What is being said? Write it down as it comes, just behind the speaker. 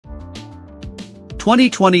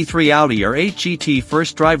2023 Audi R8 GT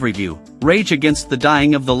First Drive Review, Rage Against the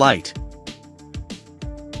Dying of the Light.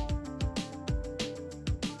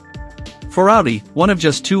 For Audi, one of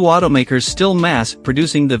just two automakers still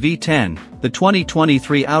mass-producing the V10, the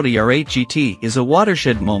 2023 Audi R8 GT is a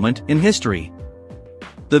watershed moment in history.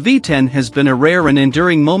 The V10 has been a rare and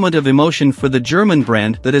enduring moment of emotion for the German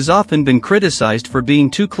brand that has often been criticized for being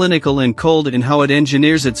too clinical and cold in how it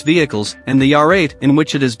engineers its vehicles, and the R8 in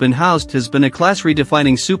which it has been housed has been a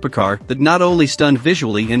class-redefining supercar that not only stunned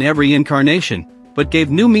visually in every incarnation, but gave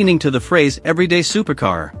new meaning to the phrase everyday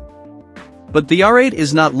supercar. But the R8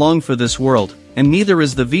 is not long for this world, and neither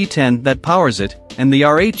is the V10 that powers it, and the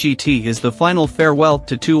R8 GT is the final farewell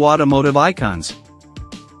to two automotive icons.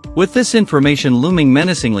 With this information looming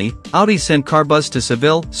menacingly, Audi sent Carbuzz to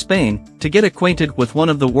Seville, Spain, to get acquainted with one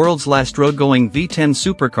of the world's last road-going V10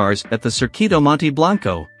 supercars at the Circuito Monte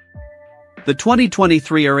Blanco. The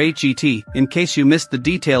 2023 R8 GT, in case you missed the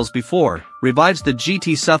details before, revives the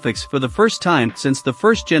GT suffix for the first time since the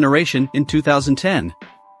first generation in 2010.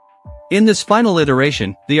 In this final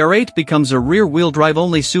iteration, the R8 becomes a rear-wheel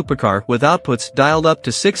drive-only supercar with outputs dialed up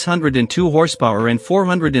to 602 horsepower and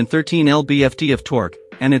 413 lb-ft of torque,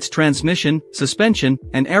 and its transmission, suspension,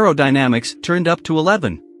 and aerodynamics turned up to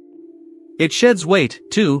 11. It sheds weight,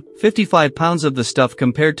 too, 55 pounds of the stuff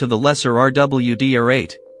compared to the lesser RWD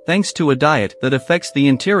R8, thanks to a diet that affects the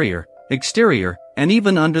interior, exterior, and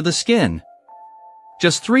even under the skin.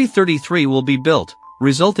 Just 333 will be built,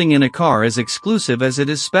 resulting in a car as exclusive as it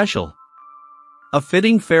is special. A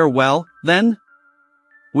fitting farewell, then?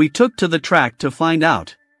 We took to the track to find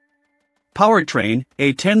out. Powertrain,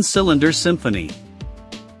 a 10-cylinder symphony.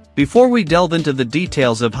 Before we delve into the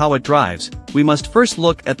details of how it drives, we must first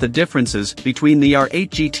look at the differences between the R8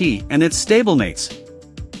 GT and its stablemates.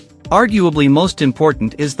 Arguably most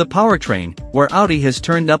important is the powertrain, where Audi has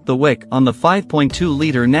turned up the wick on the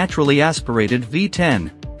 5.2-liter naturally aspirated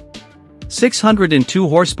V10. 602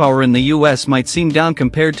 horsepower in the US might seem down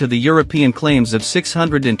compared to the European claims of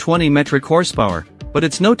 620 metric horsepower, but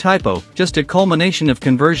it's no typo, just a culmination of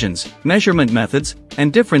conversions, measurement methods,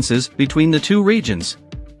 and differences between the two regions.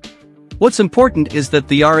 What's important is that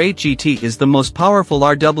the R8 GT is the most powerful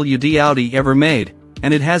RWD Audi ever made,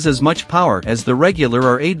 and it has as much power as the regular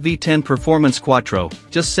R8 V10 Performance Quattro,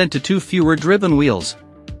 just sent to two fewer driven wheels.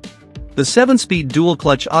 The 7-speed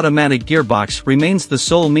dual-clutch automatic gearbox remains the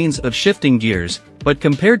sole means of shifting gears, but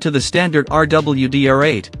compared to the standard RWD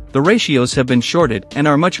R8, the ratios have been shorted and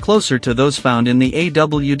are much closer to those found in the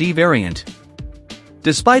AWD variant.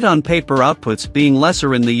 Despite on-paper outputs being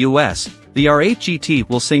lesser in the US, the R8 GT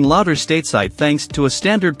will sing louder stateside thanks to a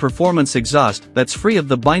standard performance exhaust that's free of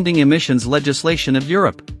the binding emissions legislation of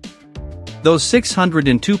Europe. Those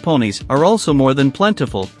 602 ponies are also more than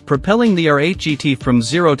plentiful, propelling the R8 GT from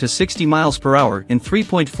 0 to 60 miles per hour in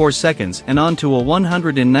 3.4 seconds and onto a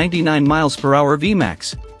 199 miles per hour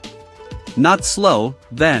VMAX. Not slow,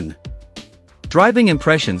 then. Driving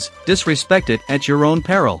impressions, disrespect it at your own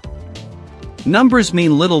peril. Numbers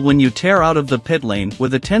mean little when you tear out of the pit lane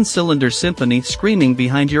with a 10-cylinder symphony screaming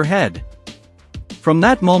behind your head. From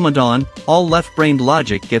that moment on, all left-brained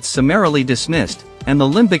logic gets summarily dismissed, and the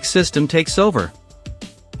limbic system takes over.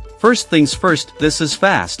 First things first, this is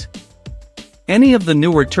fast. Any of the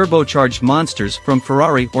newer turbocharged monsters from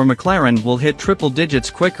Ferrari or McLaren will hit triple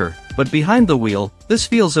digits quicker, but behind the wheel, this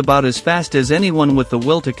feels about as fast as anyone with the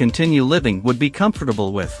will to continue living would be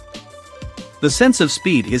comfortable with. The sense of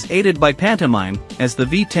speed is aided by pantomime, as the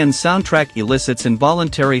V10 soundtrack elicits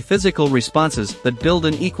involuntary physical responses that build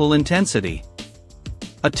an equal intensity.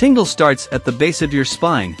 A tingle starts at the base of your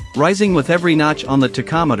spine, rising with every notch on the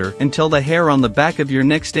tachometer until the hair on the back of your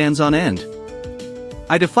neck stands on end.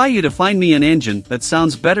 I defy you to find me an engine that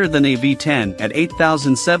sounds better than a V10 at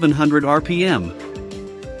 8,700 RPM.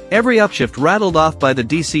 Every upshift rattled off by the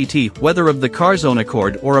DCT, whether of the car's own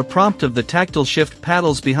accord or a prompt of the tactile shift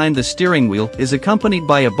paddles behind the steering wheel, is accompanied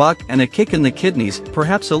by a buck and a kick in the kidneys,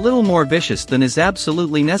 perhaps a little more vicious than is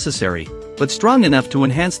absolutely necessary, but strong enough to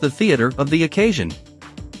enhance the theater of the occasion.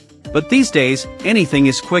 But these days, anything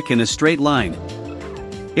is quick in a straight line.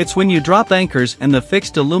 It's when you drop anchors and the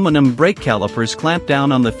fixed aluminum brake calipers clamp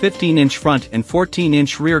down on the 15-inch front and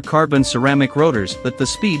 14-inch rear carbon ceramic rotors that the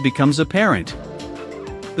speed becomes apparent.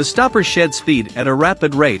 The stopper shed speed at a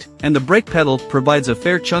rapid rate, and the brake pedal provides a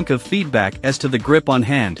fair chunk of feedback as to the grip on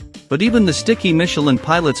hand, but even the sticky Michelin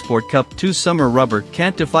Pilot Sport Cup 2 summer rubber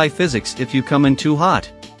can't defy physics if you come in too hot.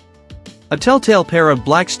 A telltale pair of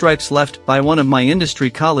black stripes left by one of my industry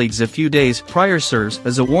colleagues a few days prior serves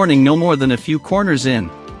as a warning no more than a few corners in.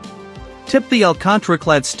 Tip the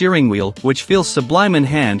Alcantara-clad steering wheel, which feels sublime in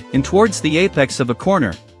hand, in towards the apex of a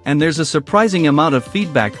corner, and there's a surprising amount of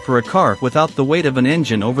feedback for a car without the weight of an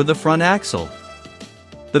engine over the front axle.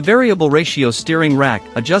 The variable ratio steering rack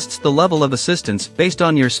adjusts the level of assistance based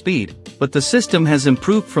on your speed, but the system has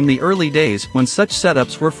improved from the early days when such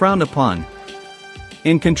setups were frowned upon.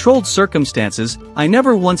 In controlled circumstances, I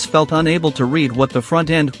never once felt unable to read what the front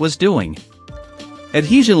end was doing.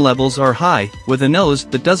 Adhesion levels are high, with a nose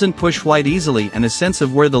that doesn't push wide easily and a sense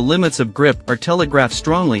of where the limits of grip are telegraphed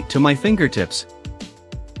strongly to my fingertips.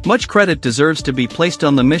 Much credit deserves to be placed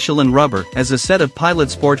on the Michelin rubber, as a set of Pilot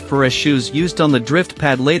Sport 4S shoes used on the drift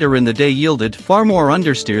pad later in the day yielded far more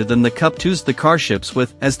understeer than the Cup 2s the car ships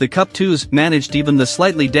with, as the Cup 2s managed even the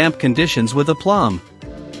slightly damp conditions with aplomb.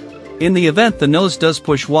 In the event the nose does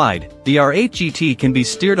push wide, the R8 GT can be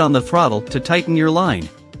steered on the throttle to tighten your line.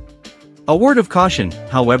 A word of caution,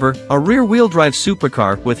 however, a rear-wheel drive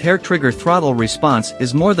supercar with hair-trigger throttle response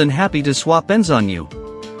is more than happy to swap ends on you.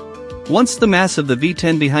 Once the mass of the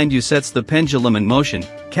V10 behind you sets the pendulum in motion,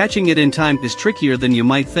 catching it in time is trickier than you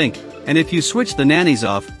might think, and if you switch the nannies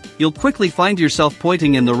off, you'll quickly find yourself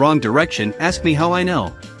pointing in the wrong direction. Ask me how I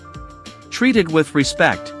know. Treat it with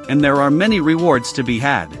respect, and there are many rewards to be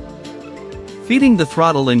had. Feeding the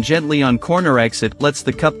throttle in gently on corner exit lets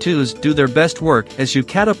the Cup 2s do their best work as you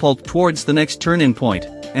catapult towards the next turn-in point,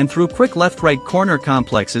 and through quick left-right corner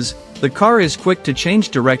complexes, the car is quick to change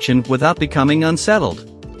direction without becoming unsettled.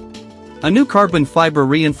 A new carbon fiber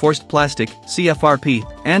reinforced plastic, CFRP,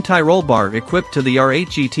 anti-roll bar equipped to the R8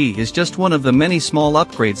 GT is just one of the many small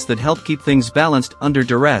upgrades that help keep things balanced under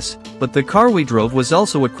duress, but the car we drove was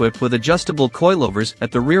also equipped with adjustable coilovers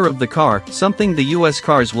at the rear of the car, something the US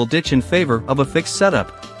cars will ditch in favor of a fixed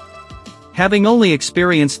setup. Having only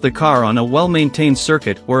experienced the car on a well-maintained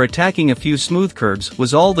circuit where attacking a few smooth curbs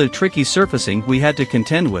was all the tricky surfacing we had to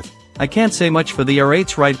contend with, I can't say much for the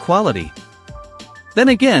R8's ride quality. Then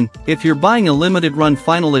again, if you're buying a limited-run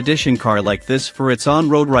final edition car like this for its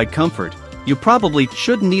on-road ride comfort, you probably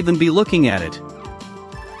shouldn't even be looking at it.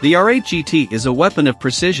 The R8 GT is a weapon of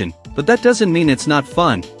precision, but that doesn't mean it's not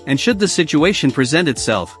fun, and should the situation present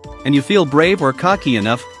itself, and you feel brave or cocky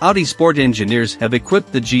enough, Audi Sport engineers have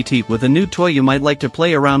equipped the GT with a new toy you might like to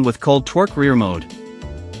play around with called Torque Rear Mode.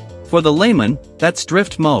 For the layman, that's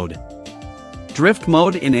drift mode. Drift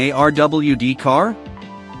mode in a RWD car?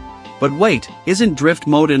 But wait, isn't drift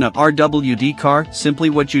mode in a RWD car simply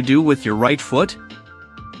what you do with your right foot?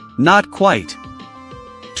 Not quite.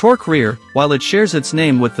 Torque Rear, while it shares its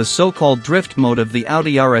name with the so-called drift mode of the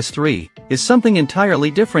Audi RS3, is something entirely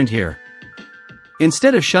different here.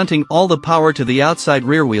 Instead of shunting all the power to the outside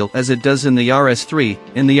rear wheel as it does in the RS3,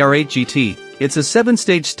 in the R8 GT, it's a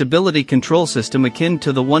 7-stage stability control system akin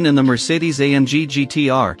to the one in the Mercedes-AMG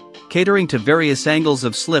GT-R, catering to various angles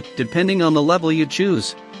of slip depending on the level you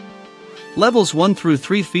choose. Levels 1 through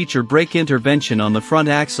 3 feature brake intervention on the front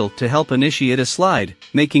axle to help initiate a slide,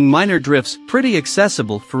 making minor drifts pretty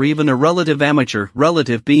accessible for even a relative amateur,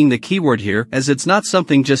 relative being the keyword here, as it's not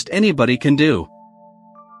something just anybody can do.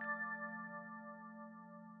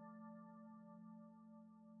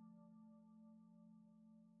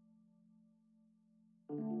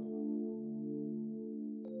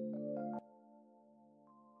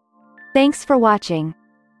 Thanks for watching.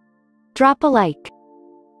 Drop a like.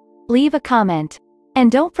 Leave a comment. And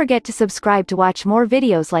don't forget to subscribe to watch more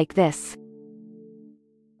videos like this.